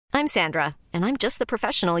I'm Sandra, and I'm just the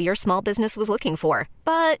professional your small business was looking for.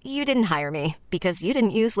 But you didn't hire me because you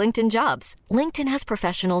didn't use LinkedIn Jobs. LinkedIn has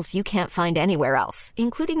professionals you can't find anywhere else,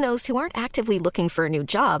 including those who aren't actively looking for a new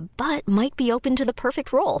job, but might be open to the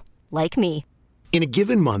perfect role, like me. In a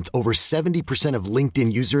given month, over 70% of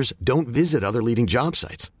LinkedIn users don't visit other leading job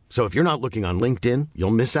sites. So if you're not looking on LinkedIn,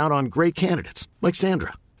 you'll miss out on great candidates like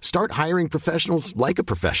Sandra. Start hiring professionals like a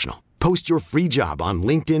professional. Post your free job on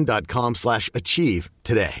linkedin.com/achieve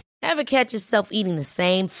today. Ever catch yourself eating the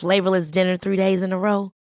same flavorless dinner 3 days in a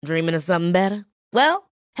row? Dreaming of something better?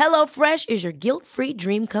 Well, HelloFresh is your guilt-free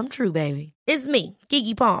dream come true, baby. It's me,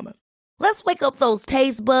 Keke Palmer. Let's wake up those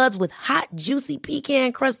taste buds with hot, juicy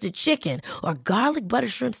pecan-crusted chicken or garlic butter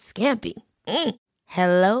shrimp scampi.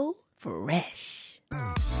 Hello Fresh.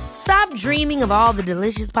 Stop dreaming of all the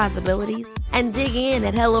delicious possibilities and dig in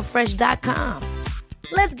at HelloFresh.com.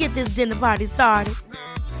 Let's get this dinner party started.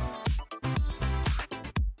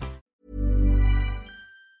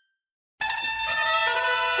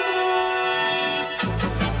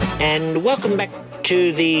 And welcome back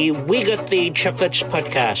to the We Got the Chocolates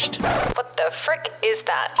podcast. What the frick is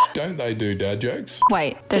that? Don't they do dad jokes?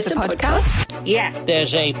 Wait, there's a podcast? Yeah,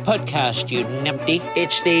 there's a podcast, you numpty.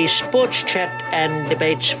 It's the sports chat and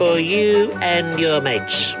debates for you and your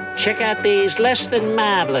mates. Check out these less than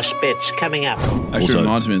marvellous bits coming up. Actually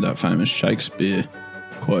reminds me of that famous Shakespeare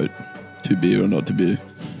quote, to be or not to be.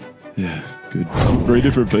 Yeah, good. 3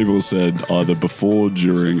 different people said either before,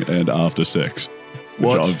 during, and after sex.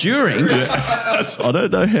 What? During? Yeah. I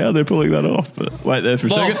don't know how they're pulling that off, but wait there for a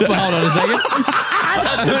second. Hold on a second.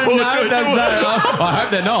 I hope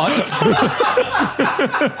they're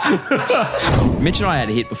not. Mitch and I had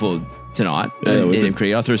a hit before tonight.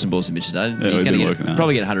 Cricket. I threw some balls to Mitch today. Yeah, he's going to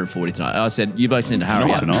probably get 140 tonight. I said, you both need to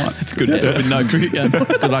hurry up. Tonight. It's good effort with no cricket game.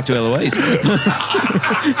 Good luck to Eloise.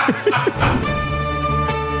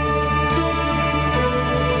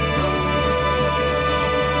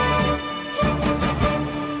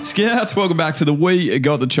 Scouts, welcome back to the We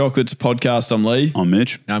Got the Chocolates podcast. I'm Lee. I'm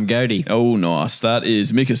Mitch. I'm Cody. Oh, nice. That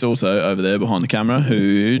is Mikus also over there behind the camera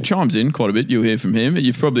who chimes in quite a bit. You'll hear from him.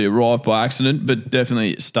 You've probably arrived by accident, but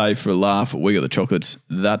definitely stay for a laugh at We Got the Chocolates.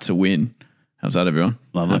 That's a win. How's that, everyone?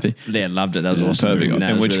 Lovely. Happy? Yeah, loved it. That was awesome. Perfect. No,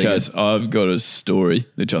 In which really case, good. I've got a story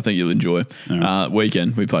which I think you'll enjoy. Right.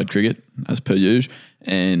 Weekend, we played cricket as per usual.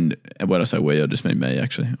 And when I say we, I just mean me,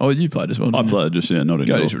 actually. Oh, you played as well, I didn't you? played just, not in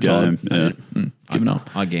your Cody's retired. game. Yeah. Giving up.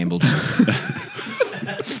 I gambled.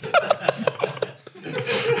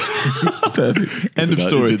 Perfect. End of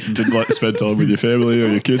story. Didn't like to spend time with your family or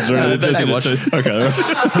your kids or anything? they watch. Okay.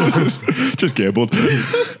 Just gambled. We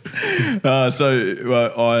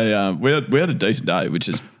had a decent day, which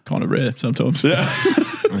is kind of rare sometimes. Yeah.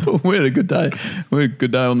 We had a good day. We had a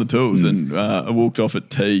good day on the tools, and I walked off at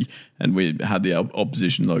tea, and we had the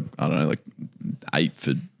opposition like 8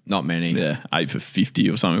 for. Not many. Yeah, 8 for 50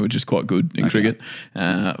 or something, which is quite good in cricket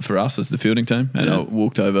for us as the fielding team. And I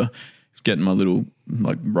walked over, getting my little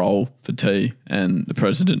roll for tea, and the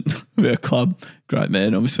president of our club, great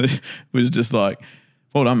man, obviously, was just like,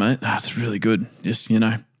 "Well done, mate. That's really good. Just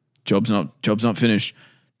job's not finished.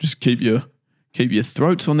 Just keep your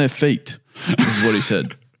throats on their feet." This is what he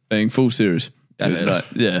said, being full serious. That is.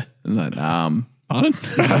 Yeah. I was like, pardon?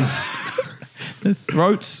 The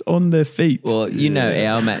throats on their feet. Well,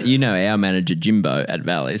 our manager Jimbo at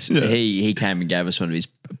Valleys. Yeah. He came and gave us one of his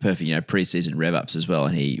perfect pre-season rev ups as well,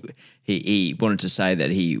 and he wanted to say that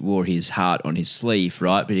he wore his heart on his sleeve,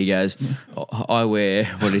 right? But he goes, I wear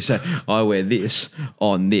this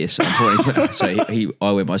on this. So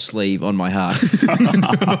I wear my sleeve on my heart.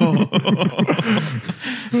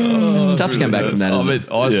 It's tough to come back from that.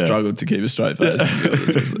 I struggled to keep a straight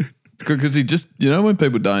face. Because he just, when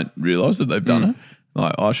people don't realise that they've done it,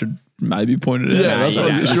 I should maybe point it out. Yeah, that's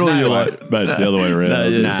what surely you're like, mate, it's the other way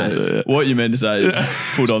around. What you meant to say is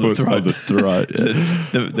foot on the throat. On the throat. Yeah.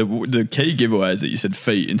 The key giveaway is that you said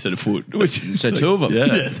feet instead of foot. Which is so 2 of them.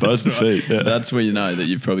 Yeah, both the feet. Yeah. That's where you know that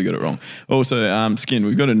you've probably got it wrong. Also, Skin,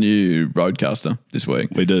 we've got a new roadcaster this week.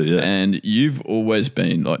 We do, yeah. And you've always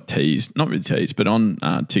been teased, not really teased, but on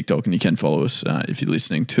TikTok, and you can follow us if you're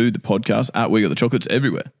listening to the podcast at We Got the Chocolates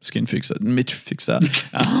everywhere. Skin fix it. Mitch fix that.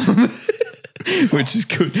 Which is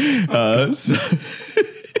good. Wait,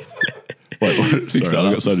 sorry,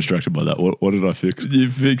 I got so distracted by that. What did I fix?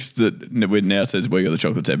 You fixed that. It now says We Got the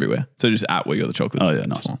Chocolates everywhere. So just at We Got the Chocolates. Oh yeah,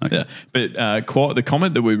 nice. Okay. Yeah, but the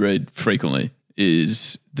comment that we read frequently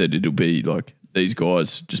is that it'll be these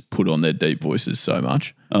guys just put on their deep voices so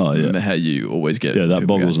much. Oh, yeah. How you always get Yeah, that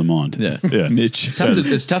people boggles the going, mind. Yeah. Mitch.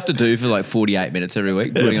 It's tough to do for like 48 minutes every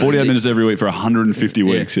week. Yeah, 48 minutes every week for 150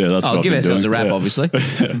 weeks. Yeah, that's what I've give been ourselves doing. a wrap, obviously.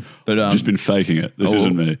 But just been faking it. This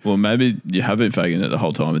isn't me. Well, maybe you have been faking it the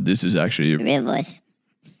whole time, but this is actually Real voice.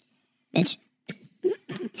 Bitch.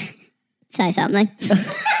 Say something.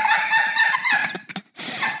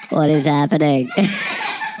 What is happening?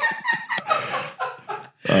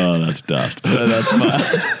 Oh, that's dust. So that's my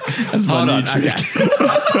Hold new on. trick.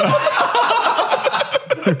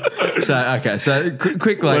 Okay. So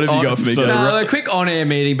quick, like, What have you got for me? a quick on-air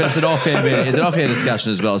meeting, but it's an off-air meeting. It's an off-air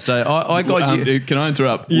discussion as well. So I got you. Can I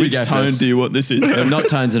interrupt? You Which go tone first. do you want this in? Not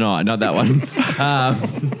tone tonight, not that one.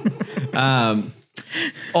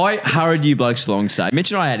 I hurried you blokes along today.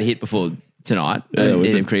 Mitch and I had a hit before tonight.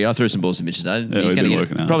 I threw some balls to Mitch today. He's going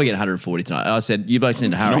to probably get 140 tonight. I said, you blokes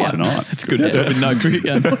need to hurry up. Tonight. It's good effort with no cricket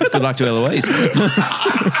game. Good luck to Eloise.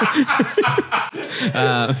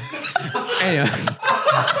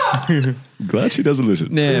 Anyway. Glad she doesn't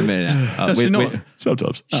listen. Yeah, man. Does she not?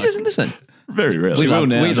 Sometimes. She doesn't listen. Very rarely. will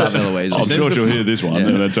now. We love Eloise. I'm sure she'll hear this one Yeah.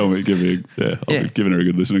 and then tell me, I'll be giving her a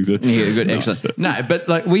good listening to. Yeah, good, excellent. No, but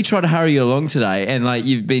like we try to hurry you along today, and like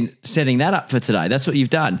you've been setting that up for today. That's what you've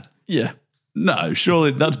done. Yeah. No,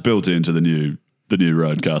 surely that's built into the new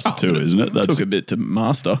Roadcaster 2, isn't it? That Took a bit to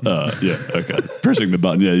master. yeah, okay. Pressing the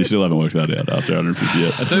button. Yeah, you still haven't worked that out after 150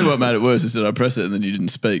 years. I tell you what made it worse is that I press it and then you didn't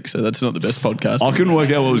speak. So that's not the best podcast. I couldn't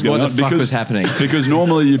work out what was going What on. the fuck was happening? Because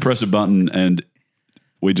normally you press a button and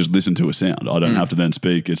we just listen to a sound. I don't have to then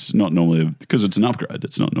speak. It's not normally because it's an upgrade.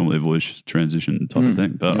 It's not normally a voice transition type of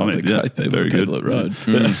thing. But I mean, the great people, very the good. people at Road.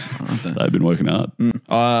 They've been working hard.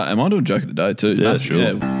 Am I doing joke of the day too? Yeah,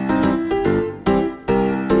 sure.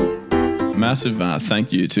 Massive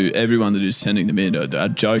thank you to everyone that is sending them in. A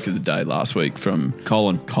joke of the day last week from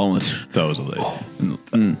Colin. That was a lead.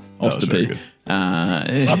 That was very good.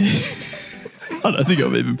 I don't think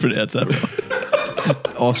I've even pronounced that right.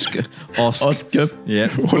 Oscar. Yeah.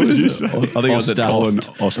 What did you say? I think I said Colin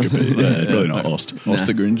Ost. Oscar. Yeah, probably not Ost.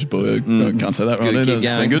 Ostergringeborg. I can't say that right Good, either. keep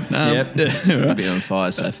It's been going. good. Yep. Been on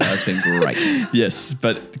fire so far. It's been great. Yes,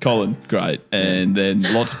 but Colin, great. And then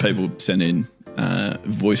lots of people sent in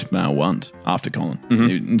voicemail ones after Colin.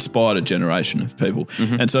 He inspired a generation of people.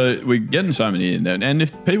 And so we're getting so many in. And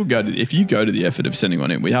if you go to the effort of sending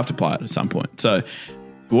one in, we have to play it at some point. So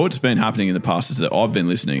what's been happening in the past is that I've been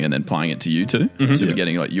listening and then playing it to you two. So we're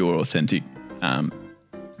getting like your authentic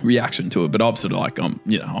reaction to it. But I've sort of like, I'm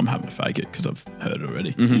having to fake it because I've heard it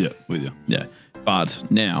already. Yeah, with you. Yeah. But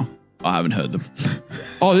now I haven't heard them.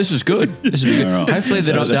 Oh, this is good. This will be good. All right. Hopefully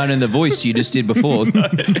they're not done in the voice you just did before.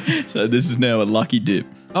 So this is now a lucky dip.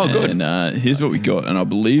 Oh, good. And here's what we got. And I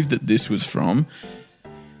believe that this was from...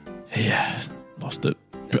 Yeah, lost it.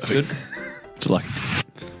 Perfect. It's lucky.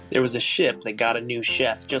 There was a ship that got a new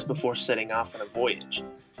chef just before setting off on a voyage.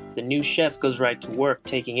 The new chef goes right to work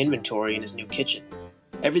taking inventory in his new kitchen.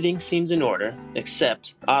 Everything seems in order,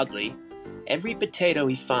 except, oddly, every potato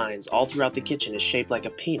he finds all throughout the kitchen is shaped like a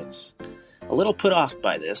penis. A little put off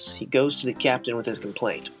by this, he goes to the captain with his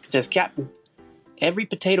complaint. He says, "Captain, every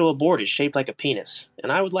potato aboard is shaped like a penis,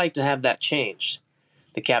 and I would like to have that changed."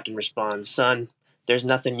 The captain responds, "Son, there's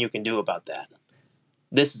nothing you can do about that.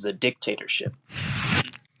 This is a dictatorship."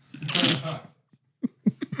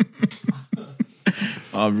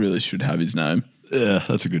 I really should have his name. Yeah,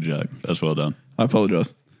 that's a good joke. That's well done. I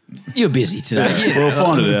apologise. You're busy today. We'll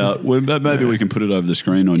find it out. Maybe we can put it over the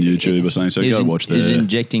screen on YouTube or something. So go watch He's there.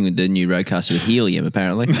 injecting the new Roadcaster with helium,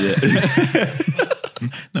 apparently.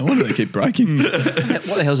 No wonder they keep breaking.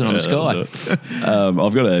 What the hell's it on the sky?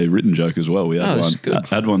 I've got a written joke as well. We had that's one. good.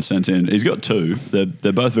 Had one sent in. He's got two.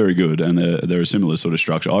 They're both very good, and they're a similar sort of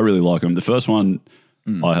structure. I really like them. The first one,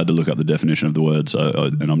 I had to look up the definition of the word,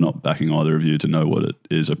 and I'm not backing either of you to know what it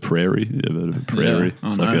is. A prairie. You ever heard of a prairie? Yeah.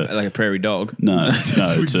 It's Like a prairie dog. no,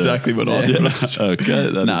 That's exactly what I thought. Okay,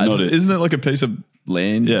 that's not it. Isn't it like a piece of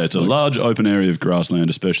land? Yeah, it's a large open area of grassland,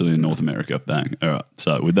 especially in North America. Bang. All right.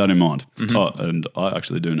 So with that in mind, and I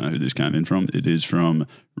actually do know who this came in from. It is from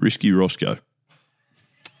Risky Roscoe.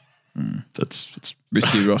 That's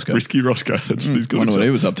Risky Roscoe. Risky Roscoe. That's what he's I wonder what he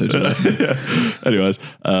was up to today. Yeah. Anyways,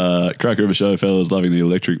 cracker of a show, fellas. Loving the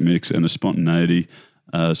electric mix and the spontaneity.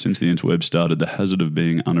 Since the interweb started, the hazard of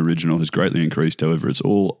being unoriginal has greatly increased. However, it's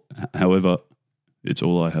all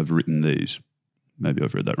I have written these. Maybe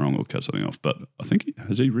I've read that wrong or cut something off, but I think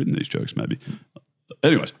has he written these jokes? Maybe.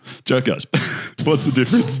 Anyways, joke goes. What's the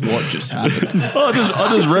difference? What just happened?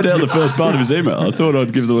 I just read out the first part of his email. I thought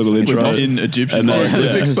I'd give the little intro. Was in Egyptian And then,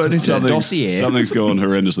 hieroglyphics, but something's gone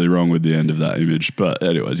horrendously wrong with the end of that image. But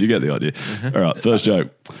anyways, you get the idea. All right, first joke.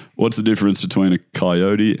 What's the difference between a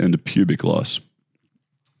coyote and a pubic lice?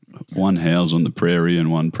 One howls on the prairie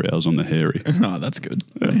and one prowls on the hairy. Oh, that's good.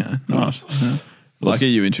 Yeah, nice. Yeah. Lucky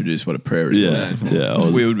you introduced what a prairie was. Yeah.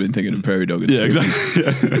 We would have been thinking of prairie dog. Yeah,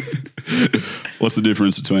 exactly. What's the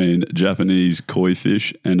difference between Japanese koi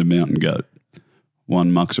fish and a mountain goat?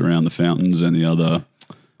 One mucks around the fountains and the other...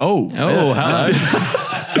 Hello.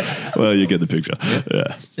 Well, you get the picture.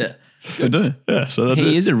 Yeah. I do. Yeah, so that's He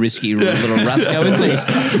it. is a risky little Roscoe, isn't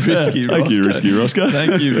he? Risky Thank you, Risky Roscoe.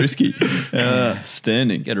 Thank you, Risky.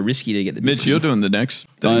 Standing. Got a risky to get the Mitch, biscuit. you're doing the next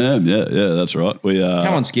thing. I am, yeah, that's right. We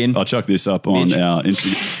Come on, Skin. I'll chuck this up on Mitch. our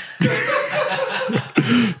Instagram.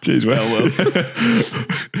 Jeez, well.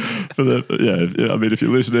 I mean, if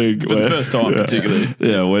you're listening, For the first time particularly.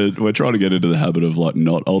 Yeah, we're trying to get into the habit of like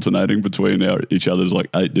not alternating between each other's like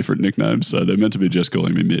 8 different nicknames. So they're meant to be just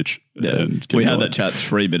calling me Mitch. Yeah. And We had that chat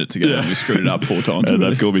 3 minutes ago and we screwed it up 4 times. And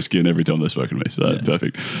they've called me Skin every time they've spoken to me. So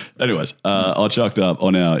perfect. Anyways, I chucked up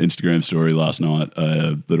on our Instagram story last night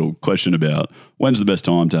a little question about when's the best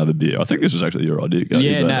time to have a beer. I think this was actually your idea, Gary,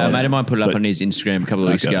 Yeah, but, no, a mate of mine put it up but- on his Instagram a couple of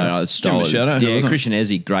weeks Okay. ago. And I stole Give him a it. shout out. Who Yeah, was it? Christian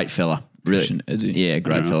Ezzy, great fella. Really. Christian Ezzy. Yeah,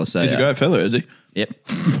 great fella. So He's a great fella, is he? Yep.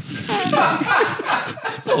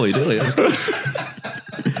 Holy dilly, that's good.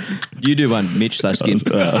 You do one, Mitch / Skin.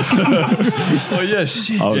 Oh, yeah,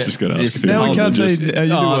 shit. I was just going to ask if Now you we can't say just- how you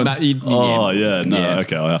doing mate, you- Oh, yeah, no, Yeah.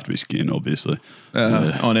 okay, I have to be Skin, obviously.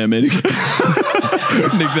 on our meeting.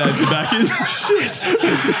 Nicknames are back in.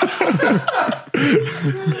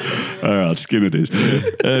 All right, Skin it is.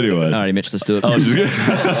 Anyways, All right, Mitch, let's do it. I was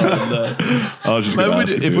just going to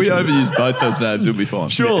ask If we overuse both those names, it'll be fine.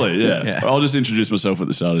 Surely, yeah. Yeah. I'll just introduce myself at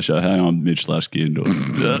the start of the show. Hey, I'm Mitch / Skin.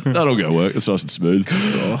 That'll go work. It's nice and smooth.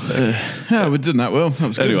 Yeah, we did that well. That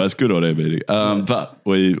was good. Anyways, good on our meeting. But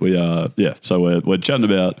we are, so we're chatting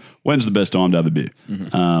about when's the best time to have a beer.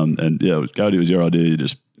 And yeah, Cody, it was your idea. You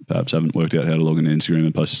just perhaps haven't worked out how to log into Instagram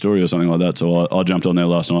and post a story or something like that. So I jumped on there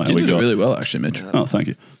last night You and we did got it really well, actually, Mitch. Oh, thank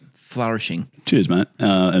you. Flourishing. Cheers, mate.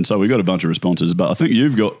 And so we got a bunch of responses, but I think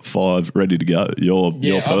you've got 5 ready to go. Your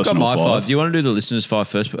Yeah, personal I've got my 5. 5. Do you want to do the listeners' 5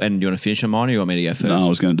 first, and do you want to finish on mine, or you want me to go first? No, I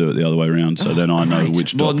was going to do it the other way around, so then I know great.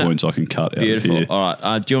 which Well, dot no- points I can cut Beautiful. out of here. All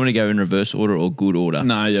right. Do you want me to go in reverse order or good order?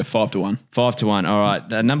 No, yeah, 5-1. 5 to 1. All right.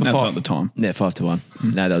 Number That's 5. not the time. Yeah, 5 to 1.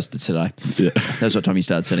 No, that was today. Yeah. That's what time you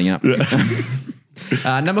started setting up.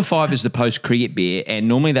 Number 5 is the post-cricket beer, and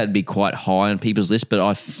normally that'd be quite high on people's list, but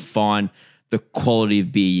I find the quality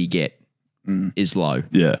of beer you get is low.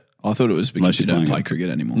 Yeah. I thought it was Unless because you you're don't playing play it. cricket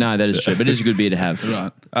anymore. No, that is true, but it is a good beer to have.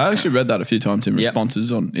 Right. I actually read that a few times in Yep.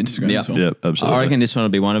 responses on Instagram Yep. as well. Yeah, absolutely. I reckon this one will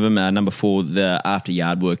be one of them. Number 4, the after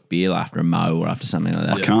yard work beer, after a mow or after something like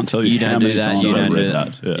that. I can't tell you how don't do many that. times You I've don't do read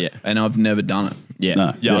that. that. Yeah. Yeah. And I've never done it. Yeah.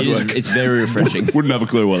 No, yard It is- work. it's very refreshing. Wouldn't have a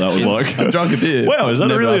clue what that was like. I've drunk a beer. Wow, is that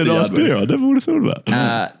Never really a after nice yard work. beer? I never would have thought of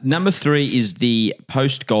that. Number 3 is the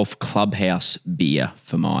post-golf clubhouse beer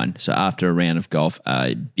for mine. So after a round of golf,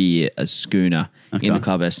 a schooner in the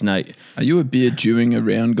clubhouse. No, Are you a beer during a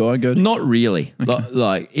round guy, Go? not really.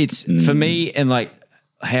 Like it's for me, and like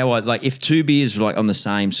how I like if 2 beers are like on the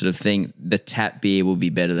same sort of thing, the tap beer will be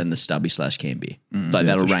better than the stubby / can beer. Like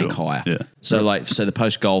that'll for rank sure. higher. Yeah. So the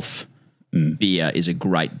post-golf beer is a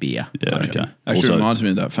great beer. Yeah, okay. Actually Also- reminds me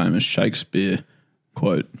of that famous Shakespeare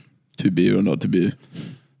quote, to beer or not to beer.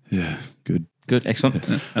 Yeah, good. Good, excellent.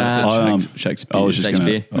 Shakespeare. I was just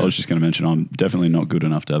Shakespeare. going to mention I'm definitely not good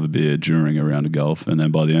enough to have a beer during a round of golf, and then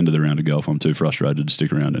by the end of the round of golf, I'm too frustrated to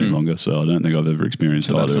stick around any longer. So I don't think I've ever experienced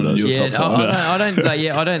So that's either of not those. your Yeah, top 5. I don't like.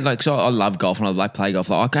 Yeah, I don't like. So I love golf and I like play golf.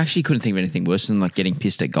 Like I actually couldn't think of anything worse than like getting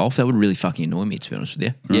pissed at golf. That would really fucking annoy me, to be honest with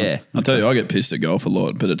you. Yeah. I'll tell you, I get pissed at golf a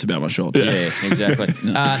lot, but it's about my shots. Yeah, exactly.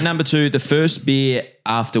 Number 2, the first beer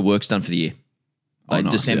after work's done for the year. Like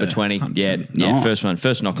nice, December yeah. 20. 100%. Yeah, Nice. first one.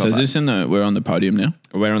 First knockoff. So is this we're on the podium now?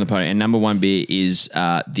 We're on the podium. And number 1 beer is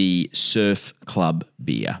the Surf Club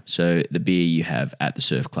beer. So the beer you have at the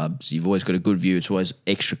surf clubs. You've always got a good view. It's always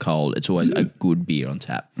extra cold. It's always a good beer on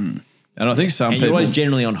tap. And I think some And you're people, always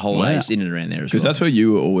generally on holidays Wow. in and around there as well. because that's where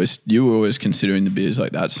you were always considering the beers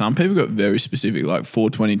like that. Some people got very specific, like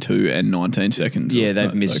 4:22 and 19 seconds. yeah, of- they've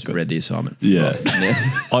like, misread the assignment. Yeah.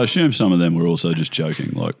 I assume some of them were also just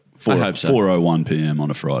joking, like I hope so. 4:01 p.m.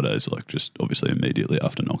 on a Friday is like just obviously immediately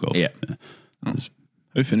after knockoff. Yeah.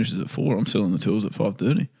 Who finishes at 4? I'm still on the tools at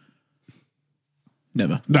 5:30.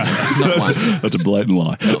 Never. No, that's a blatant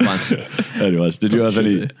lie. Not once. Anyways, did you have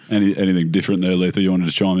anything different there, Letha, you wanted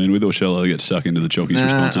to chime in with, or shall I get stuck into the Chockies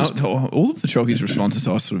responses? All of the Chockies responses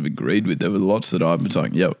I sort of agreed with. There were lots that I was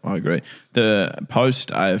like, yep, I agree. The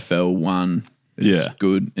post AFL one is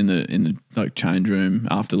good in the like change room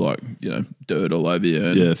after dirt all over you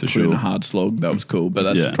and for put sure. in a hard slog. That was cool, but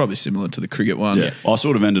that's probably similar to the cricket one. Yeah. I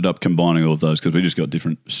sort of ended up combining all of those because we just got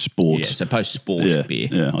different sports. Yeah, so post sport beer.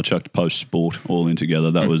 Yeah, I chucked post sport all in together.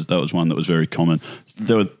 That was one that was very common.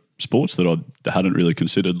 There were sports that I hadn't really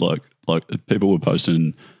considered, like people were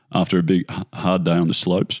posting after a big hard day on the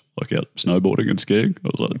slopes, like out snowboarding and skiing. I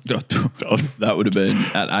was like, that would have been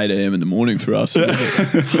at 8 a.m. in the morning for us.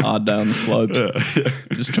 Hard day on the slopes,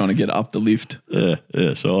 just trying to get up the lift. Yeah.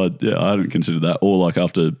 So I hadn't considered that. Or like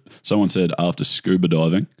someone said after scuba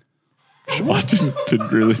diving. I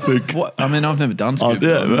didn't really think. What? I mean, I've never done scuba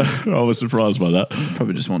diving. I was surprised by that.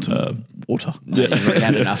 Probably just want some water. Yeah, you've already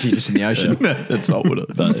had enough. You're just in the ocean. That's salt water.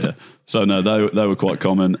 But yeah. So no, they were quite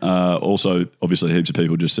common. Also, obviously, heaps of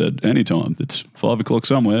people just said anytime it's 5 o'clock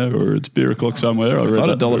somewhere or it's beer o'clock somewhere. I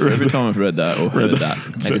read $1 for every time I've read that or heard that.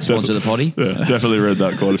 They could sponsor the potty. Yeah, definitely read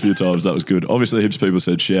that quite a few times. That was good. Obviously, heaps of people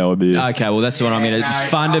said shower beer. Okay, well that's the one I'm going to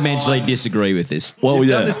fundamentally disagree with this. Well, You've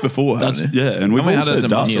done this before, haven't you? Yeah, and we've all had it said as a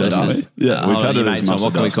dust, mustard, haven't we? Yeah, we've had it as mustard.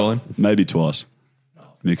 What can we dust. call him? Maybe twice.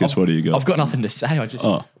 Mikas, what do you got? I've got nothing to say.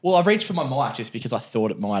 Well, I reached for my mic just because I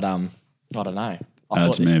thought it might, I don't know.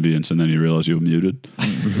 Add some ambience, and then you realise you were muted.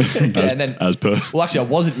 As per. Well, actually, I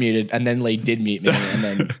wasn't muted, and then Lee did mute me, and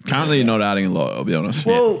then. Currently, you're not adding a lot. I'll be honest.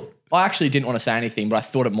 Well, I actually didn't want to say anything, but I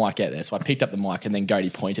thought it might get there, so I picked up the mic, and then Cody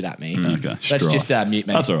pointed at me. Okay, let's just mute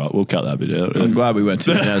me. That's all right. We'll cut that bit out. I'm glad we went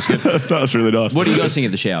to. That was good. That was really nice. What do you guys think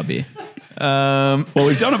of the shower beer? Well,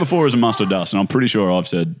 we've done it before as a mustard dust, and I'm pretty sure I've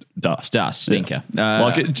said dust. Dust, stinker.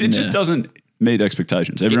 It just doesn't meet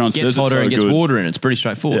expectations. Everyone says it's so hotter and gets good. water in it. It's pretty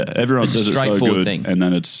straightforward. Yeah, everyone says it's so good, thing. and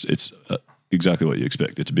then it's exactly what you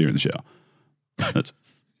expect. It's a beer in the shower. That's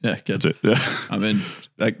it. Yeah. I mean,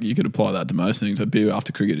 you could apply that to most things. A beer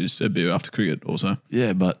after cricket is a beer after cricket also.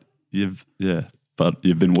 Yeah, but you've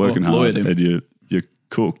been working hard and you're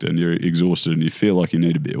cooked and you're exhausted and you feel like you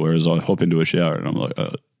need a beer. Whereas I hop into a shower and I'm like,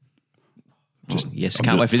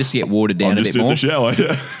 can't wait for this to get watered down a bit more. I'm just in the shower.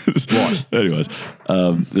 Yeah. What? Anyways,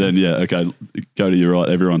 then okay. Cody, you're right.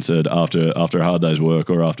 Everyone said after a hard day's work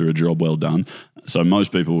or after a job well done. So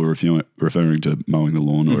most people were referring to mowing the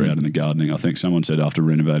lawn or out in the gardening. I think someone said after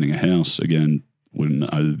renovating a house. Again, wouldn't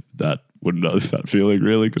know that feeling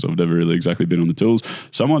really because I've never really exactly been on the tools.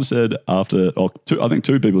 Someone said I think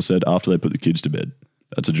two people said after they put the kids to bed.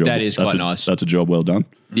 That's a job. That is quite nice. That's a job well done.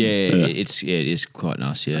 Yeah, it is quite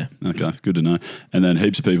nice. Yeah. Okay, good to know. And then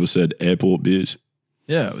heaps of people said airport beers.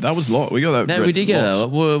 Yeah, that was a lot. We got that. No, we did get a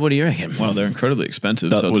lot. What do you reckon? Well, they're incredibly expensive.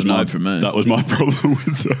 That so was it's no for me. That was my problem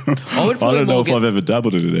with them. I don't know if I've ever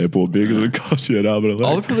dabbled in an airport beer because it costs you an arm and a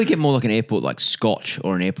leg. I would probably get more like an airport like Scotch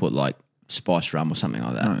or an airport like Spice Rum or something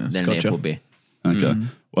like that than an airport beer. Okay.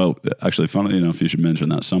 Well, actually, funnily enough, you should mention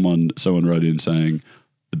that. Someone wrote in saying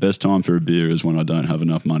the best time for a beer is when I don't have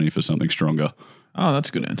enough money for something stronger. Oh, that's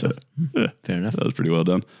a good answer. Yeah, fair enough. That was pretty well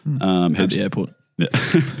done. At the airport. Yeah.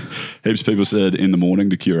 Heaps of people said in the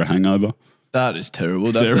morning to cure a hangover. That is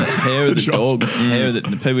terrible. That's the hair of the dog. Hair of the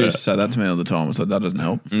people used to say that to me all the time. It's like, that doesn't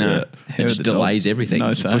help. No. Hair It just of the delays dog. everything. No It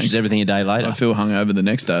just thanks. pushes everything a day later. I feel hungover the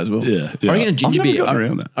next day as well. Yeah. I reckon a ginger beer. I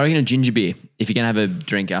reckon a ginger beer. If you're going to have a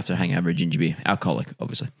drink after a hangover, a ginger beer. Alcoholic,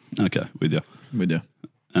 obviously. Okay, with you. With you.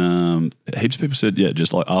 Heaps of people said,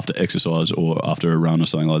 just like after exercise or after a run or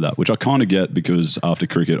something like that, which I kind of get because after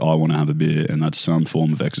cricket, I want to have a beer and that's some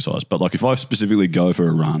form of exercise. But like if I specifically go for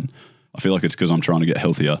a run, I feel like it's because I'm trying to get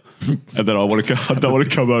healthier and then I don't want to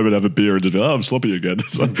come home and have a beer and just be, I'm sloppy again.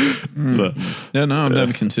 Yeah, no, I've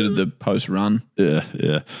never considered the post-run. Yeah.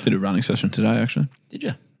 Did a running session today, actually. Did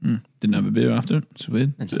you? Didn't have a beer after it. It's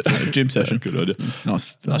weird. That's a gym session. Good idea. Nice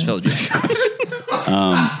fella, Jim.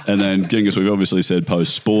 And then Genghis, we've obviously said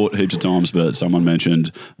post sport heaps of times, but someone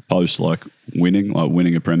mentioned post like winning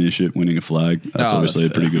a premiership, winning a flag. That's obviously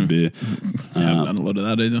that's a pretty good beer. Haven't done a lot of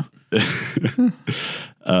that either.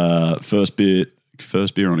 First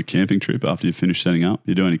beer on a camping trip after you finish setting up.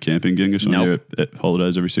 You do any camping, Genghis, when you're at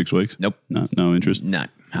holidays every 6 weeks? Nope. No interest? No,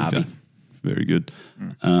 Harvey. Okay. Very good.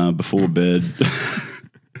 Before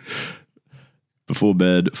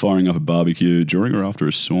bed, firing up a barbecue during or after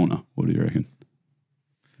a sauna. What do you reckon?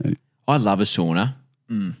 I love a sauna.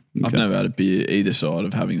 I've never had a beer either side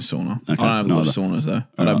of having a sauna. Okay, I don't have a lot of saunas though.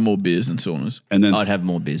 I'd have more beers than saunas. And then I'd have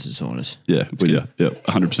more beers than saunas. Yeah,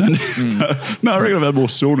 100%. No, I reckon I've had more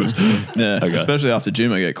saunas. Yeah, especially after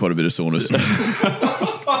gym, I get quite a bit of saunas.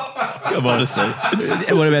 Come on, honestly.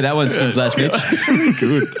 What about that one, Skins Last Mitch?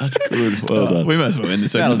 Good. That's good. Well done. We might as well end the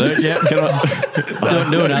segment. That'll do. Yeah.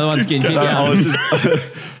 Do another one, Skin. Keep I going. was just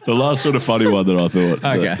the last sort of funny one that I thought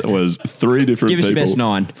that was three different Give us people. your best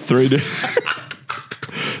 9.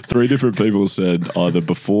 Three different people said either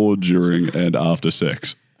before, during, and after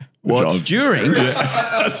sex. What? During?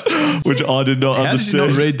 Which I did not How did you understand.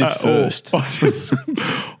 not read this first?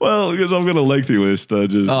 Well, because I've got a lengthy list. I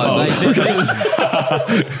just. I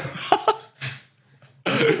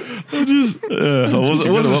wasn't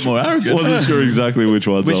a lot more arrogant. Wasn't sure exactly which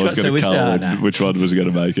ones I was going to cull and no. which one was going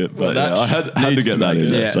to make it. But I had to get that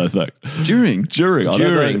in. Yeah. So thank. During. I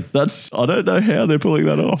don't know how they're pulling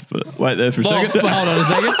that off. But Wait there for a second. Hold on a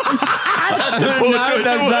second. I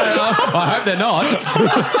hope they're not.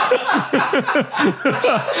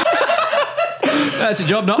 That's a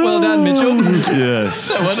job not well done, Mitchell. yes.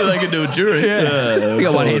 No wonder they can do it during. Yeah. We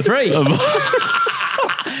got one hand free.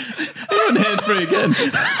 You're on hands free again.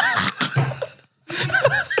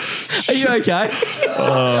 Are you okay?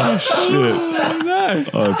 Oh shit! No.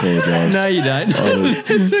 I apologise. No, you don't.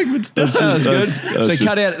 This segment's done. That was good. So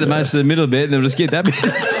cut out the most of the middle bit and then we'll just get that bit.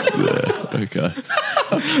 Okay.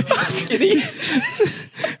 Skinny.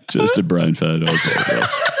 Just a brain fade. I apologise.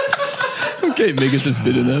 Keep Migas'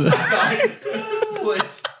 bit in there.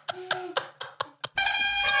 Please.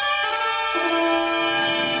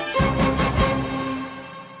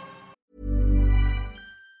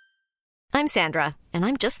 I'm Sandra, and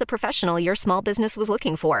I'm just the professional your small business was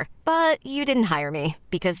looking for. But you didn't hire me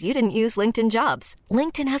because you didn't use LinkedIn Jobs.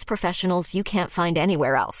 LinkedIn has professionals you can't find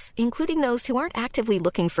anywhere else, including those who aren't actively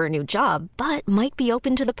looking for a new job, but might be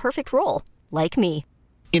open to the perfect role, like me.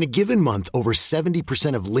 In a given month, over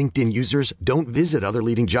 70% of LinkedIn users don't visit other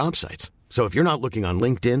leading job sites. So if you're not looking on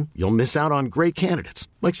LinkedIn, you'll miss out on great candidates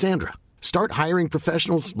like Sandra. Start hiring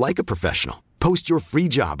professionals like a professional. Post your free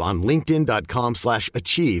job on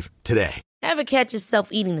linkedin.com/achieve today. Ever catch yourself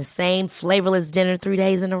eating the same flavorless dinner 3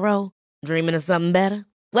 days in a row? Dreaming of something better?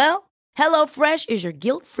 Well, HelloFresh is your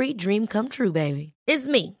guilt-free dream come true, baby. It's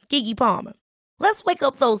me, Keke Palmer. Let's wake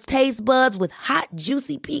up those taste buds with hot,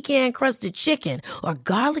 juicy pecan-crusted chicken or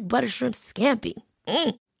garlic butter shrimp scampi.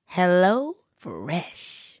 Hello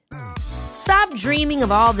Fresh. Stop dreaming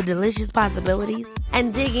of all the delicious possibilities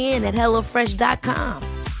and dig in at HelloFresh.com.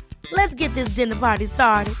 Let's get this dinner party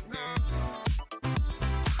started.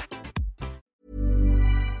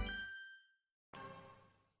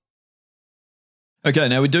 Okay,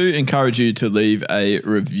 now we do encourage you to leave a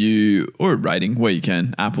review or a rating where you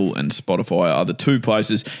can. Apple and Spotify are the two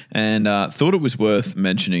places, and thought it was worth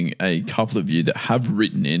mentioning a couple of you that have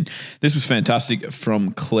written in. This was fantastic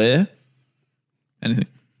from Claire. Anything?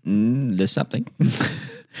 There's something.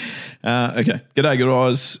 Okay. G'day,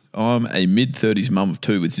 guys. I'm a mid-30s mum of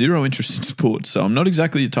 2 with zero interest in sports, so I'm not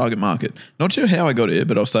exactly your target market. Not sure how I got here,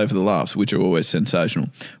 but I'll stay for the laughs, which are always sensational.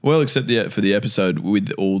 Well, except for the episode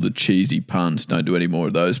with all the cheesy puns. Don't do any more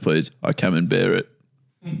of those, please. I can and bear it.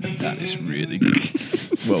 That is really good.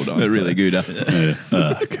 Well done. They're really good. Yeah.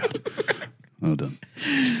 Oh, God. Well done.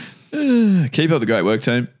 Keep up the great work,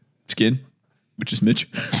 team. Skin, which is Mitch.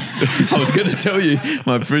 I was going to tell you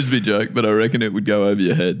my Frisbee joke, but I reckon it would go over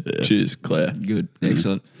your head. Yeah. Cheers, Claire. Good.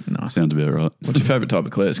 Excellent. Nice. Sounds about right. What's your favourite type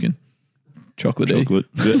of Claire Skin? Chocolate. Yeah.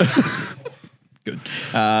 Good.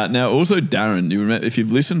 Now, also Darren, you remember, if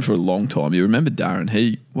you've listened for a long time, you remember Darren.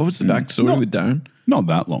 What was the backstory with Darren? Not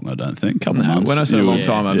that long, I don't think. Couple of months. When I say a long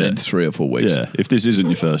time, I mean 3 or 4 weeks. Yeah. If this isn't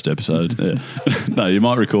your first episode, no, you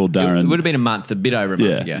might recall Darren. It would have been a month, a bit over a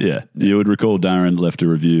month ago. Yeah. You would recall Darren left a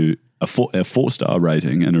review, a 4-star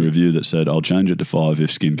rating, and a review that said, "I'll change it to 5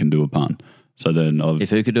 if Skin can do a pun." So then, if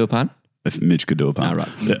who could do a pun? If Mitch could do a pun. Oh, right.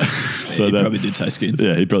 Yeah. So he probably did say Skin.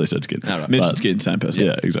 Yeah, he probably said Skin. Oh, right. Mitch and Skin, same person.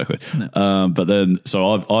 Yeah, exactly. No. But then,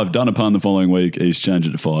 so I've done a pun the following week. He's changed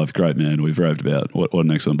it to 5. Great man. We've raved about what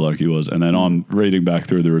an excellent bloke he was. And then I'm reading back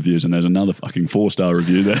through the reviews, and there's another fucking 4-star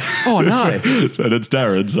review there. Oh, no. And it's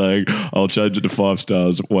Darren saying, "I'll change it to 5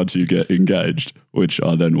 stars once you get engaged," which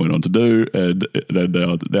I then went on to do. And then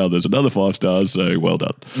now there's another 5 stars saying, "Well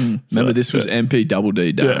done." Remember, this was MP Double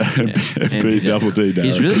D Darren. Yeah, MP Double D Darren.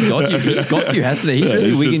 He's really got you. He's got you, hasn't he? He's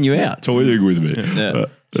really wigging you out. Toying with me. Yeah.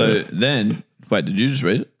 So then, wait, did you just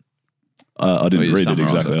read it? I didn't you read it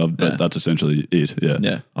summarised exactly, it? but Yeah. that's essentially it. Yeah.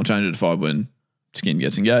 Yeah. I'll change it to 5 when Skin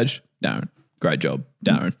gets engaged. Darren. Great job,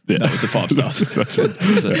 Darren. Yeah. That was the 5 stars. That's it.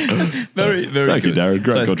 Very, very Thank you, good. Darren.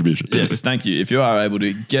 Great contribution. Yes, thank you. If you are able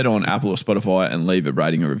to get on Apple or Spotify and leave a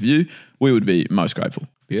rating or review, we would be most grateful.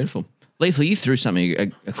 Beautiful. Lethal, you threw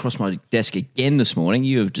something across my desk again this morning.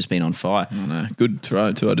 You have just been on fire. I know. Good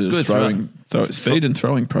throw too. I did Good a speed and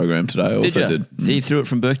throwing program today. I also did. You threw it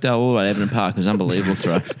from Birkdale all the way to Everton Park. It was an unbelievable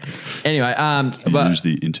throw. Anyway, but use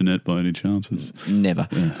the internet by any chances? Never.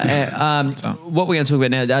 What we're going to talk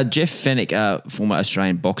about now, Jeff Fenech, former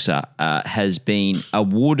Australian boxer, has been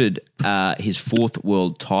awarded his fourth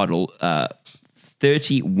world title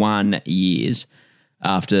 31 years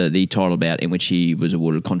after the title bout in which he was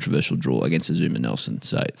awarded a controversial draw against Azuma Nelson.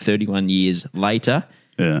 So 31 years later,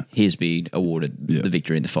 he's been awarded the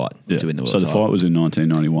victory in the fight to win the world title. So the fight was in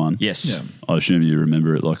 1991? Yes. Yeah. I assume you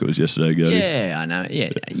remember it like it was yesterday, Gertie. Yeah, I know. Yeah,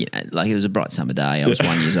 like it was a bright summer day. I was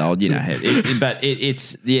 1 year old,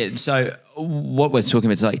 So what we're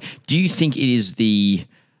talking about today, do you think it is the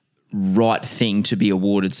right thing to be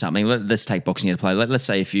awarded something? Let's take boxing into play. Let's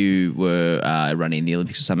say if you were running the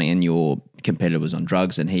Olympics or something and your competitor was on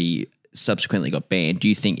drugs and he subsequently got banned, do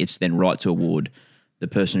you think it's then right to award the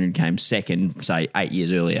person who came second, say 8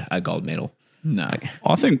 years earlier, a gold medal? No.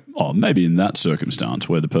 I think maybe in that circumstance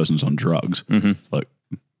where the person's on drugs,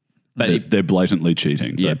 they're blatantly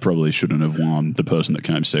cheating. They probably shouldn't have won. The person that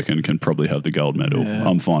came second can probably have the gold medal. Yeah.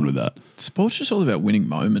 I'm fine with that. Sport's just all about winning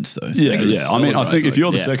moments, though. Yeah. I mean, I think if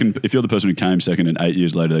you're the person who came second and 8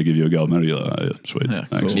 years later they give you a gold medal, you're like, oh, yeah, sweet. Yeah,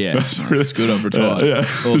 thanks. Cool. Yeah, that's good. I've retired.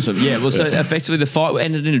 Awesome. Yeah. Well, so effectively the fight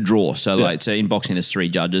ended in a draw. So so in boxing there's three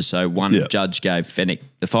judges. So one judge gave Fenech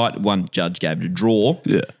the fight, one judge gave it a draw.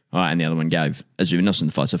 Yeah. All right, and the other one gave Azuma Nelson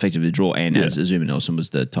the fight. So effectively the draw, and as Azuma Nelson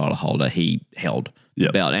was the title holder, he held the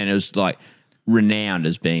belt, and it was like renowned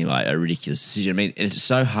as being like a ridiculous decision. I mean, it's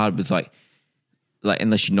so hard with like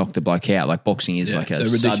unless you knock the bloke out, like boxing is like a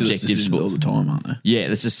subjective sport all the time, aren't they? Yeah,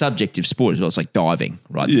 it's a subjective sport as well. It's like diving,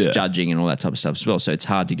 right? There's judging and all that type of stuff as well. So it's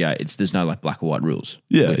hard to go. There's no like black or white rules.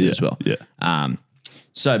 As well. Yeah. I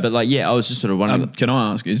was just sort of wondering. Can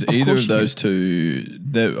I ask, is either of those two,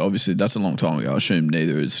 obviously that's a long time ago, I assume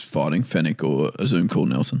neither is fighting Fenech or Azuma called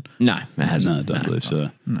Nelson? No, it hasn't. No, I don't believe so.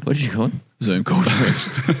 No. What did you call him? Azuma called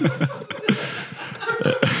Nelson.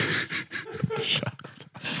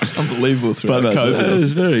 Unbelievable throughout COVID. It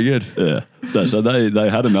was very good. Yeah. So they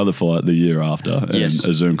had another fight the year after, and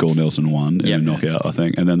Azuma called Nelson won in a knockout, I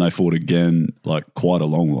think, and then they fought again like quite a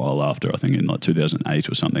long while after, I think in like 2008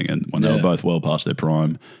 or something, and when they were both well past their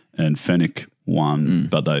prime, and Fenech won,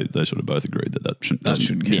 but they sort of both agreed that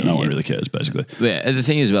shouldn't count. No one really cares, basically. Yeah, the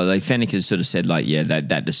thing is, well, like Fenech has sort of said, like,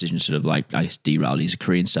 that decision sort of like derailed his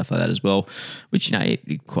career and stuff like that as well, which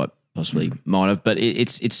it quite possibly might have, but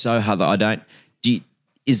it's so hard that I don't.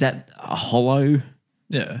 Is that a hollow?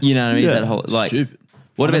 Yeah. You know what I mean? Is that hollow? Like, stupid.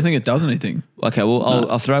 I don't think it does anything. Okay, well,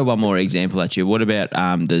 I'll throw one more example at you. What about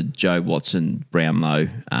the Joe Watson-Brownlow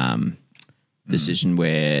decision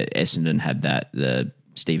where Essendon had the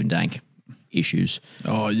Stephen Dank issues?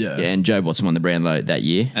 Oh, yeah. And Joe Watson won the Brownlow that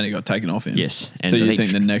year. And he got taken off him. Yes. And so you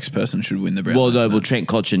think the next person should win the Brownlow? Well, Trent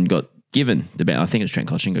Cotchin got given the Brownlow. I think it was Trent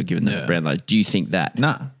Cotchin got given the Brownlow. Do you think that?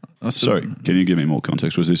 Nah. Sorry, can you give me more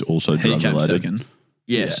context? Was this also drug-related? Second.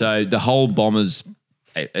 Yeah, so the whole Bombers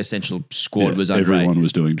essential squad was underage. Everyone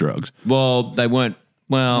was doing drugs. Well, they weren't.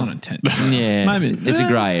 Well, not intent. Yeah, maybe it's a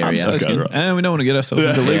grey area. Right. And we don't want to get ourselves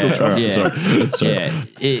into legal trouble.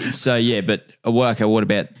 Yeah. Sorry. But what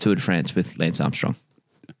about Tour de France with Lance Armstrong?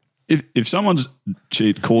 If someone's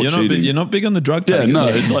caught cheating, you're not big on the drug taking. Yeah, no,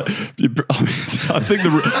 it's like I think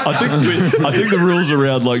the rules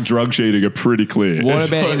around like drug cheating are pretty clear. What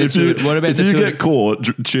about if you get caught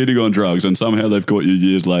cheating on drugs and somehow they've caught you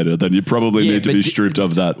years later, then you probably need to be stripped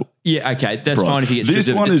of that. Yeah, okay, that's fine if you get stripped.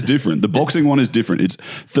 This one is different. The boxing one is different. It's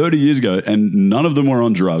 30 years ago and none of them were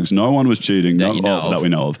on drugs. No one was cheating that we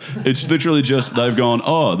know of. It's literally just they've gone,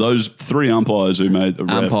 those three umpires who made the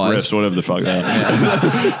refs, whatever the fuck they are,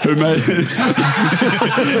 who made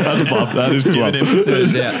that's a bump. That is bump.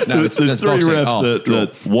 There's three refs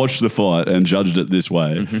that watched the fight and judged it this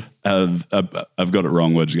way have got it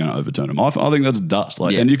wrong. We're just going to overturn them. I think that's dust.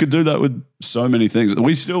 And you could do that with so many things.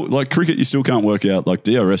 We still like cricket. You still can't work out. Like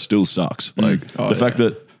DRS still sucks. Like the fact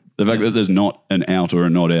that there's not an out or a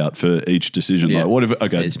not out for each decision. Yeah. Like what if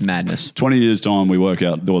it's madness. 20 years time we work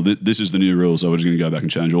out, well, this is the new rule, so we're just going to go back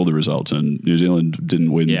and change all the results. And New Zealand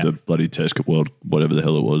didn't win the bloody Test World, whatever the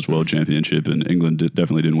hell it was, World Championship, and England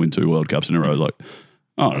definitely didn't win 2 World Cups in a row. Like,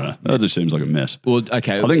 I don't know. That just seems like a mess. Well,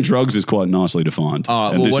 okay. I think drugs is quite nicely defined.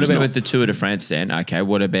 What about with the Tour de France then? Okay,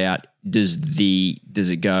 what about does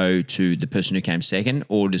it go to the person who came second,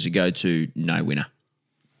 or does it go to no winner?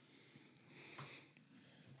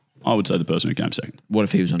 I would say the person who came second. What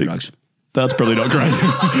if he was on drugs? That's probably not great.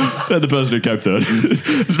 They're the person who came third.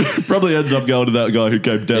 Probably ends up going to that guy who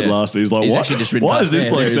came dead last. And he's like, actually just ridden why is past this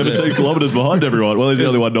there. bloke There he is 17 kilometres behind everyone? Well, he's the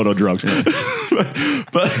only one not on drugs.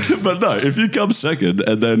 but no, if you come second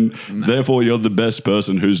and then therefore you're the best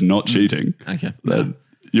person who's not cheating, then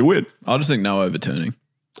you win. I just think no overturning.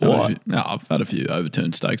 Why? I've had a few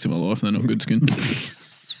overturned steaks in my life and they're not good skin.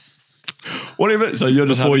 What do you mean? So you're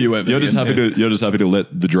just Before happy, you went you're just vegan, happy to you're just happy to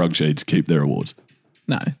let the drug cheats keep their awards.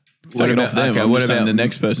 No. What Take it about- off them. okay, I'm what just saying about- the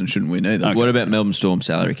next person shouldn't win either. What about Melbourne Storm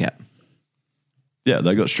salary cap? Yeah,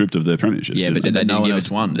 they got stripped of their premierships. Yeah, but didn't they no didn't one give else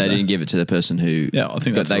it. won, They did they? didn't give it to the person who. Yeah, I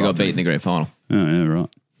think that's they the got right beat thing. in the grand final. Yeah, right.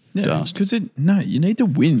 Yeah, Dust. because you need to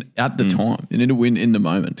win at the time. You need to win in the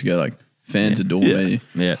moment to go like fans adore me.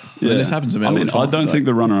 Yeah. I mean, this happens to me. I all mean, the time. I don't It's think like,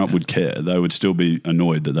 the runner-up would care. They would still be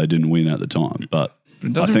annoyed that they didn't win at the time. But it I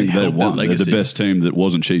doesn't think really they help their won. They're the legacy. best team that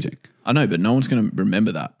wasn't cheating. I know, but no one's going to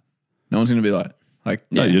remember that. No one's going to be like,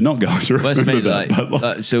 No, you're not going to Well, that's remember me, that.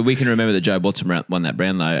 but so we can remember that Joe Watson won that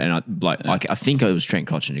Brownlow, and I think it was Trent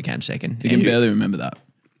Cotchin who came second. you can barely remember that.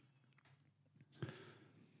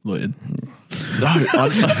 Lloyd. no,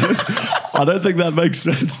 I don't think that makes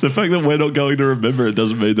sense. The fact that we're not going to remember it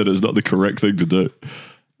doesn't mean that it's not the correct thing to do.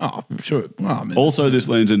 Oh, sure. Well, I mean, Also, this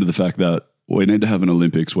leans into the fact that we need to have an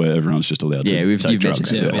Olympics where everyone's just allowed to you've take mentioned drugs.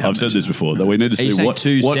 that. Yeah, I've said this before, that we need to Are you see saying what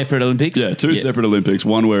two separate Olympics? Yeah, two separate Olympics,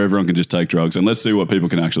 one where everyone can just take drugs, and let's see what people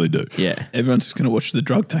can actually do. Yeah. everyone's just going to watch the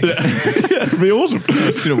drug takers. Yeah, it'd be awesome. I'm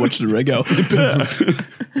just going to watch the Rego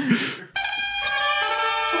Olympics.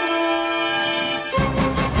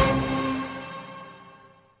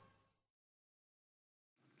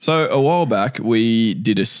 So a while back, we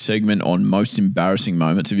did a segment on most embarrassing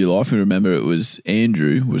moments of your life. We remember it was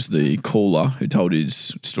Andrew was the caller who told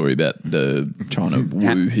his story about the trying to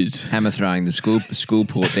woo his Hammer throwing the school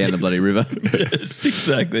port down the bloody river. Yes,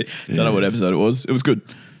 exactly. Don't know what episode it was. It was good.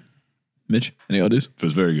 Mitch, any ideas? It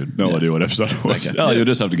was very good. No idea what episode it was. Okay. Oh, you'll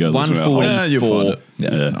just have to go. listen to our whole- 144. You'll find it.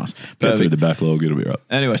 Yeah, nice. Go through Perfect. the backlog. It'll be right.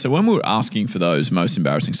 Anyway, so when we were asking for those most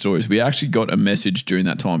embarrassing stories, we actually got a message during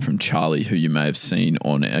that time from Charlie, who you may have seen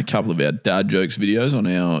on a couple of our dad jokes videos on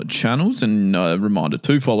our channels. And a reminder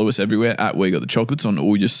to follow us everywhere at We Got the Chocolates on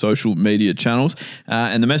all your social media channels.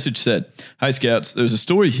 And the message said, "Hey Scouts, there's a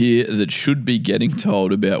story here that should be getting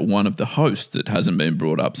told about one of the hosts that hasn't been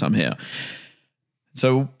brought up somehow."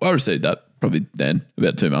 So I received that probably then,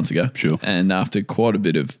 about 2 months ago. Sure. And after quite a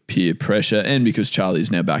bit of peer pressure, and because Charlie's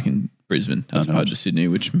now back in Brisbane as opposed to Sydney,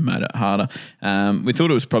 which made it harder, we thought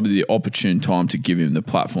it was probably the opportune time to give him the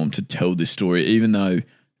platform to tell this story, even though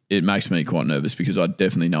it makes me quite nervous because I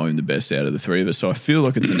definitely know him the best out of the three of us. So I feel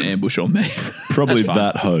like it's an ambush on me. Probably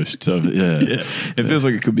that host. Yeah. It feels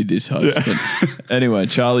like it could be this host. But anyway,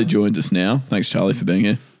 Charlie joins us now. Thanks, Charlie, for being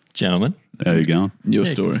here. Gentlemen. How you going? Your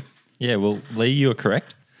story. Yeah, well, Lee, you are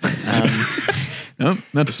correct. No,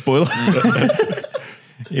 not a spoiler.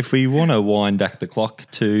 If we want to wind back the clock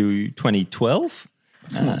to 2012,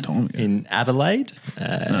 That's a long time ago. in Adelaide,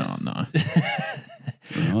 Oh, no.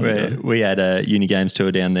 where we had a uni games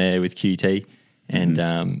tour down there with QT,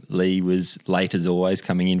 and Lee was late as always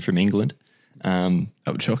coming in from England. That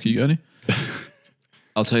would shock you, Gody.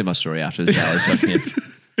 I'll tell you my story after the hours.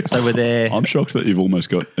 So we're there. I'm shocked that you've almost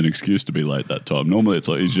got an excuse to be late that time. Normally it's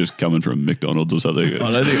like he's just coming from McDonald's or something.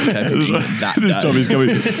 I don't think it came from England that This day. time he's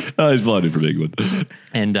coming. Oh, he's flying in from England.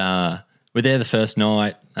 And we're there the first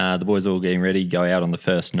night. The boys are all getting ready, go out on the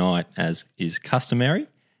first night as is customary.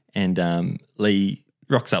 And Lee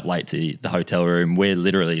rocks up late to the hotel room. We're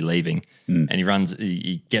literally leaving. And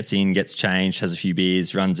he gets in, gets changed, has a few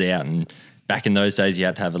beers, runs out. And back in those days, you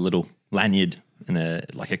had to have a little lanyard and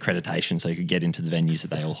like accreditation so you could get into the venues that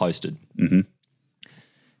they all hosted. Mm-hmm.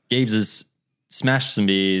 Gibbs has smashed some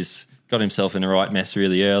beers, got himself in a right mess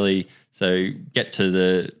really early. So get to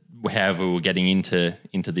the however we're getting into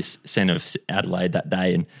this centre of Adelaide that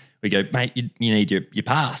day, and we go, mate, you need your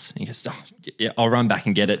pass. And he goes, oh, yeah, I'll run back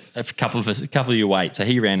and get it. A couple of you wait. So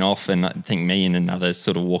he ran off, and I think me and another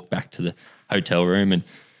sort of walked back to the hotel room. And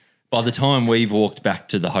by the time we've walked back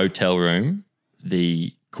to the hotel room,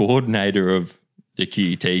 the coordinator of the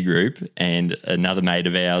QT group and another mate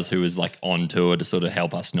of ours who was like on tour to sort of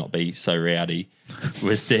help us not be so rowdy,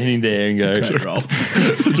 we're standing there and go, It's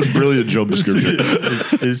a brilliant job description.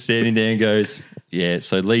 is standing there and goes, yeah,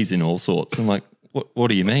 so Lee's in all sorts. I'm like, what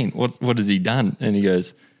do you mean? What has he done? And he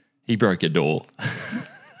goes, he broke a door.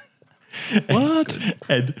 What?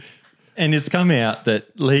 And it's come out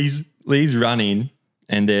that Lee's run in,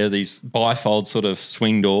 and there are these bifold sort of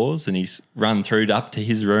swing doors, and he's run through up to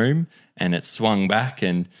his room, and it's swung back,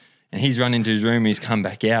 and he's run into his room, and he's come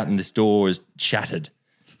back out, and this door is shattered.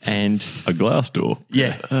 And A glass door.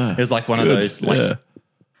 yeah, it was like one of those like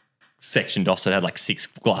sectioned off, so it had like 6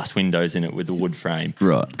 glass windows in it with a wood frame.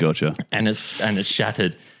 Right, gotcha. And it's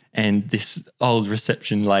shattered. And this old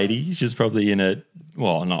reception lady, she was probably in her,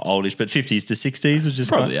 well, not oldish, but 50s to 60s, was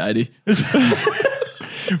just Probably 80.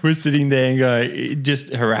 was sitting there and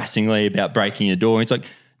just harassingly about breaking a door. And he's like,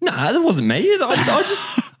 "Nah, that wasn't me. I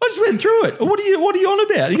just went through it. What are you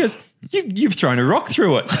on about?" He goes, "You've thrown a rock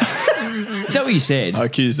through it." Is that what you said? I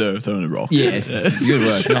accused her of throwing a rock. Yeah, good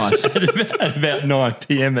work. Nice. at about 9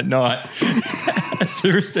 p.m. at night as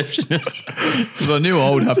the receptionist. So I knew I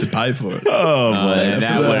would have to pay for it. Oh, man.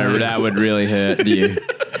 That would really hurt you.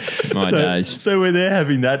 My days. So we're there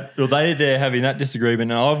having that, or they're having that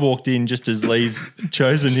disagreement, and I've walked in just as Lee's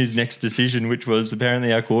chosen his next decision, which was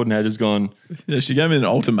apparently our coordinator's gone. Yeah, she gave me an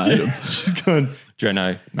ultimatum. She's gone,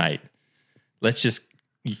 "Dreno, mate,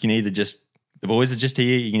 you can either just, the boys are just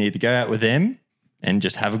here, you can either go out with them and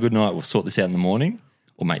just have a good night, we'll sort this out in the morning,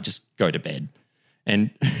 or mate, just go to bed."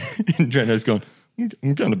 And Dreno's gone,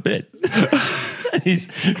 "I'm going to bed." And he's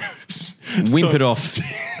whimpered off.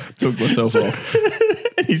 Took myself off.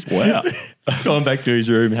 And he's gone back to his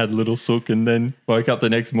room, had a little sook, and then woke up the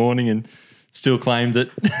next morning and still claimed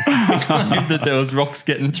that there was rocks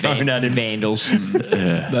getting thrown at him. Vandals.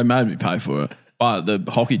 They made me pay for it. But the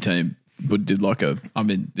hockey team did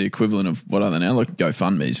the equivalent of what are they now? Like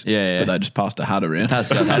GoFundMes. Yeah. But they just passed a hat around. Hat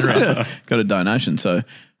Got a donation. So,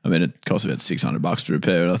 it cost about $600 to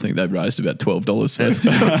repair it. I think they've raised about $12. So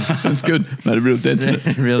that's good. Made a real dent in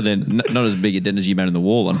it. Real dent. Not as big a dent as you made in the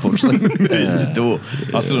wall, unfortunately. The door.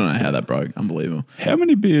 I still don't know how that broke. Unbelievable. How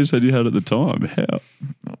many beers had you had at the time? How?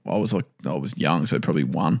 I was young, so probably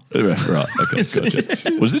one. Right, okay,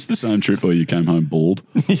 gotcha. Was this the same trip where you came home bald?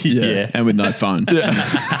 Yeah. And with no phone.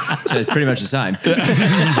 So it's pretty much the same.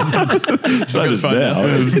 So it is now.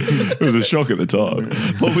 It was a shock at the time.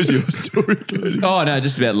 What was your story? Oh, no,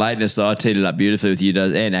 just about lateness. I teed it up beautifully with you,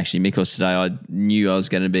 and actually Mikos today. I knew I was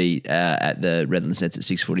going to be at the Redlands Nets at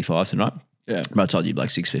 6:45 tonight. Yeah. But I told you like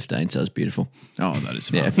 6:15, so it was beautiful. Oh, that is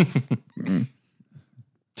smart. Yeah.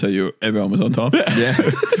 So everyone was on time? Yeah.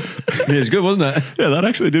 It was good, wasn't it? Yeah, that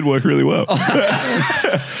actually did work really well.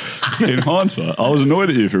 In hindsight, I was annoyed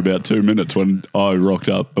at you for about 2 minutes when I rocked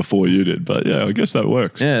up before you did, but yeah, I guess that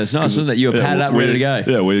works. Yeah, it's nice, isn't it? You were padded up, ready to go.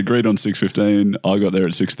 Yeah, we agreed on 6:15. I got there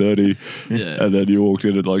at 6:30, and then you walked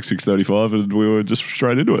in at like 6:35, and we were just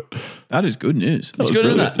straight into it. That is good news. It's good,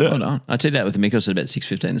 isn't it? Yeah. Well done. I teed that with Mikos at about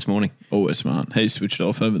 6:15 this morning. Always smart. He's switched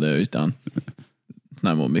off over there. He's done.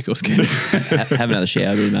 No more Mikos game. Have another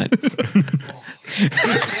shower, mate.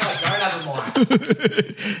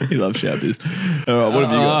 He loves shower biz. All right, what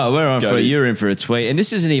have you got? We're on you're in for a tweet, and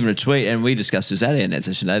this isn't even a tweet, and we discussed this at our net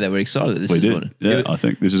session today that we're excited that this is one. Yeah, I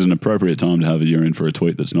think this is an appropriate time to have a you're in for a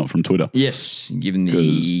tweet that's not from Twitter. Yes, given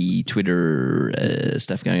the Twitter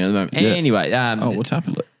stuff going on at the moment. Yeah. Anyway, what's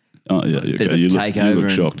happened? Oh, yeah, okay. You look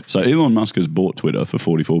shocked. So Elon Musk has bought Twitter for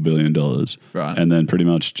 $44 billion, right? And then pretty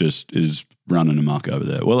much just is running amok over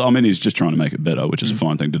there. Well, he's just trying to make it better, which is a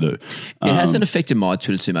fine thing to do. It hasn't affected my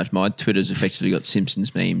Twitter too much. My Twitter's effectively got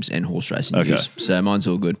Simpsons memes and horse racing news, so mine's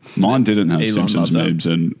all good. Mine didn't have Simpsons memes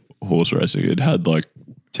and horse racing. It had like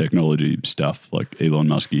technology stuff, like Elon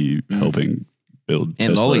Musky helping build and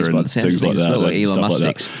Tesla lollies and by the sounds things like that. Well, like Elon Musk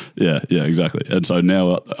sticks. Yeah, exactly. And so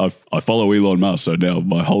now I follow Elon Musk, so now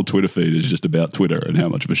my whole Twitter feed is just about Twitter and how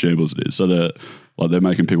much of a shambles it is. So they're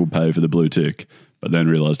making people pay for the blue tick, but then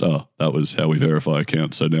realized, that was how we verify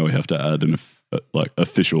accounts. So now we have to add an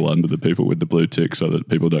official under the people with the blue tick so that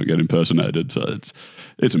people don't get impersonated. So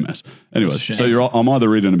it's a mess. Anyways, so I'm either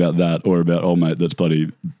reading about that or about old mate that's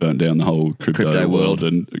bloody burnt down the whole crypto world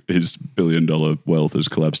and his $1 billion wealth has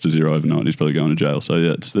collapsed to zero overnight. He's probably going to jail. So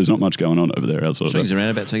yeah, there's not much going on over there outside. Swings and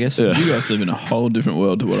roundabouts, I guess. Yeah. You guys live in a whole different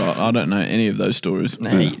world to what I don't know any of those stories.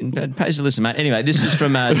 No, it pays to listen, mate. Anyway, this is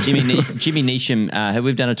from Jimmy Neesham.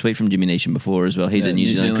 We've done a tweet from Jimmy Neesham before as well. He's a New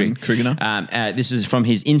Zealand cricketer. This is from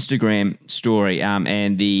his Instagram story,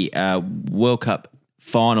 and the World Cup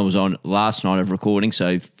final was on last night of recording,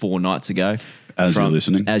 so 4 nights ago. As you're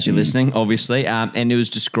listening, obviously, and it was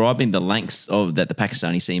describing the lengths of that the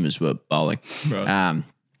Pakistani seamers were bowling. Right.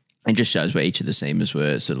 And just shows where each of the seamers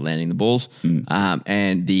were sort of landing the balls, and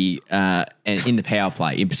in the power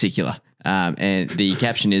play in particular. And the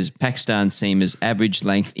caption is Pakistan seamers average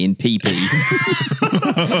length in PP.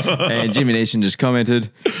 And Jimmy Neesham just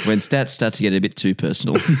commented, when stats start to get a bit too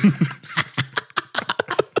personal.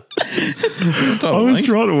 I was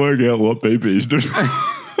trying to work out what PP is doing.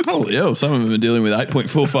 Holy hell, some of them are dealing with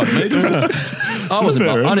 8.45 metres.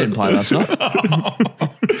 I didn't play last night.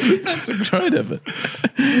 That's a great effort.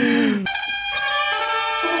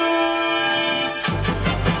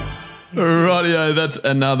 Rightio, that's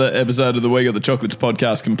another episode of the We Got the Chocolates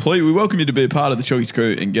podcast complete. We welcome you to be a part of the Chockies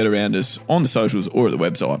crew and get around us on the socials or at the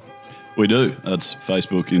website. We do. That's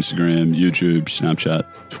Facebook, Instagram, YouTube, Snapchat,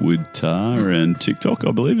 Twitter, and TikTok,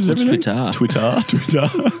 I believe. Is What's everything? Twitter? Twitter.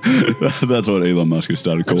 That's what Elon Musk has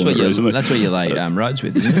started calling it recently. That's where you lay roads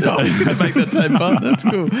with, isn't it? Oh, he's going to make that same fun. That's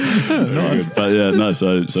cool. Oh, nice. But yeah, no,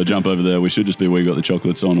 so jump over there. We should just be We Got the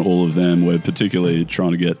Chocolates on all of them. We're particularly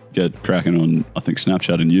trying to get cracking on, I think,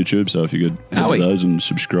 Snapchat and YouTube. So if you could head to those and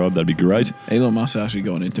subscribe, that'd be great. Elon Musk's actually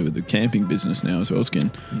gone into the camping business now as well,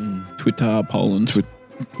 Skin. Twitter, Poland.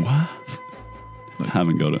 What?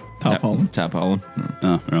 Haven't got it. Tarpaulin.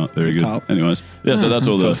 Oh, right. Very good. Tarp. Anyways, yeah. So that's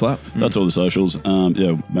all flap. That's all the socials.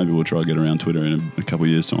 Yeah, maybe we'll try to get around Twitter in a couple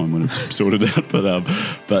of years' time when it's sorted out.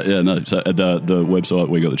 But yeah, no. So at the website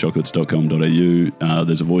wegotthechocolates.com.au.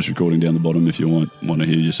 There's a voice recording down the bottom if you want to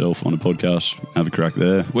hear yourself on a podcast. Have a crack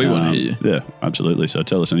there. We want to hear you. Yeah, absolutely. So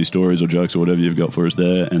tell us any stories or jokes or whatever you've got for us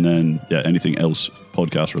there, and then anything else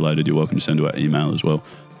podcast related, you're welcome to send to our email as well.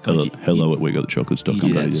 Hello at wegotthechocolates.com.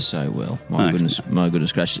 You do that so well. My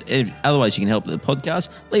goodness gracious. Otherwise, you can help the podcast.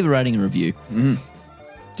 Leave a rating and review. Do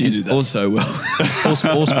you do that so well? Or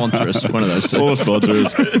sponsor us. One of those two. Or sponsor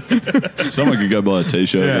us. Someone could go buy a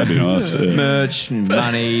T-shirt. That'd be nice. Yeah. Merch,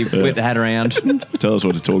 money, whip the hat around. Tell us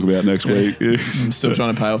what to talk about next week. I'm still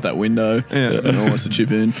trying to pay off that window. Yeah. And all wants to chip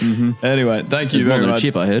in. Anyway, thank you very much.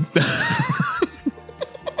 Chip, I heard.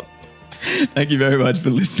 Thank you very much for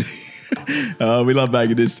listening. We love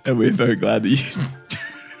making this, and we're very glad that you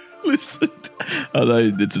listened. I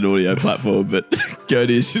know it's an audio platform, but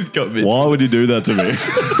Cody's just got Mitch. Why would you do that to me?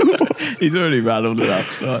 He's already rattled it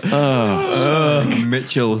up.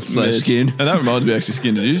 Mitchell / Skin. And that reminds me, actually,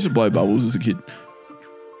 Skin, did you used to blow bubbles as a kid?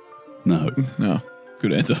 No.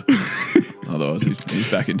 Good answer. Otherwise,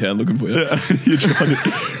 he's back in town looking for you. Yeah. You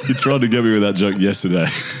tried to get me with that joke yesterday.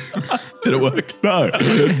 Did it work? No.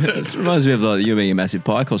 This reminds me of you being a massive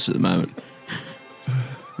pie cost at the moment.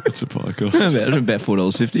 What's a pie cost? About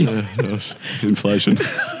 $4.50. Inflation.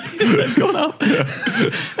 They've gone up.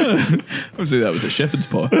 Obviously, that was a shepherd's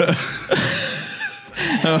pie.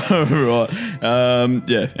 Right.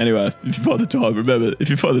 Anyway, if you find the time, remember, if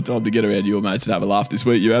you find the time to get around your mates and have a laugh this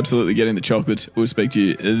week, you're absolutely getting the chocolates. We'll speak to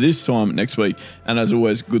you this time next week. And as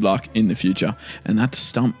always, good luck in the future. And that's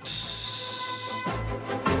Stumps.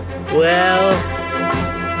 Well,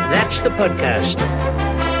 that's the podcast.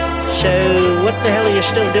 So what the hell are you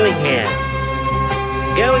still doing here?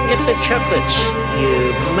 Go and get the chocolates,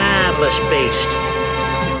 you marvelous beast.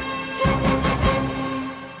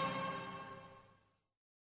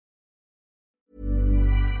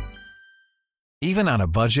 Even on a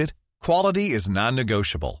budget, quality is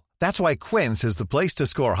non-negotiable. That's why Quince is the place to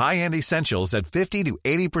score high-end essentials at 50 to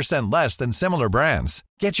 80% less than similar brands.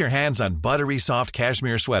 Get your hands on buttery soft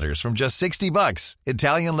cashmere sweaters from just $60,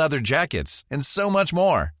 Italian leather jackets, and so much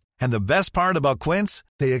more. And the best part about Quince,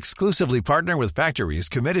 they exclusively partner with factories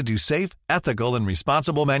committed to safe, ethical, and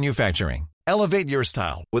responsible manufacturing. Elevate your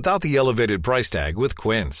style without the elevated price tag with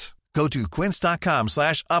Quince. Go to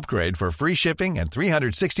quince.com/upgrade for free shipping and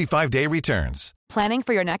 365-day returns. Planning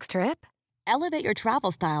for your next trip? Elevate your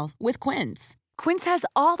travel style with Quince. Quince has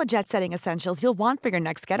all the jet-setting essentials you'll want for your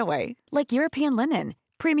next getaway, like European linen,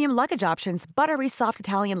 premium luggage options, buttery soft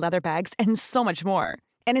Italian leather bags, and so much more.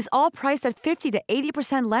 And is all priced at 50 to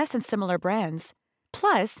 80% less than similar brands.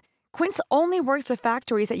 Plus, Quince only works with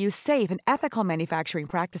factories that use safe and ethical manufacturing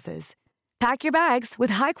practices. Pack your bags with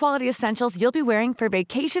high-quality essentials you'll be wearing for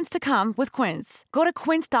vacations to come with Quince. Go to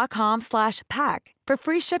quince.com/pack for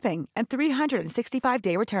free shipping and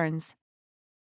 365-day returns.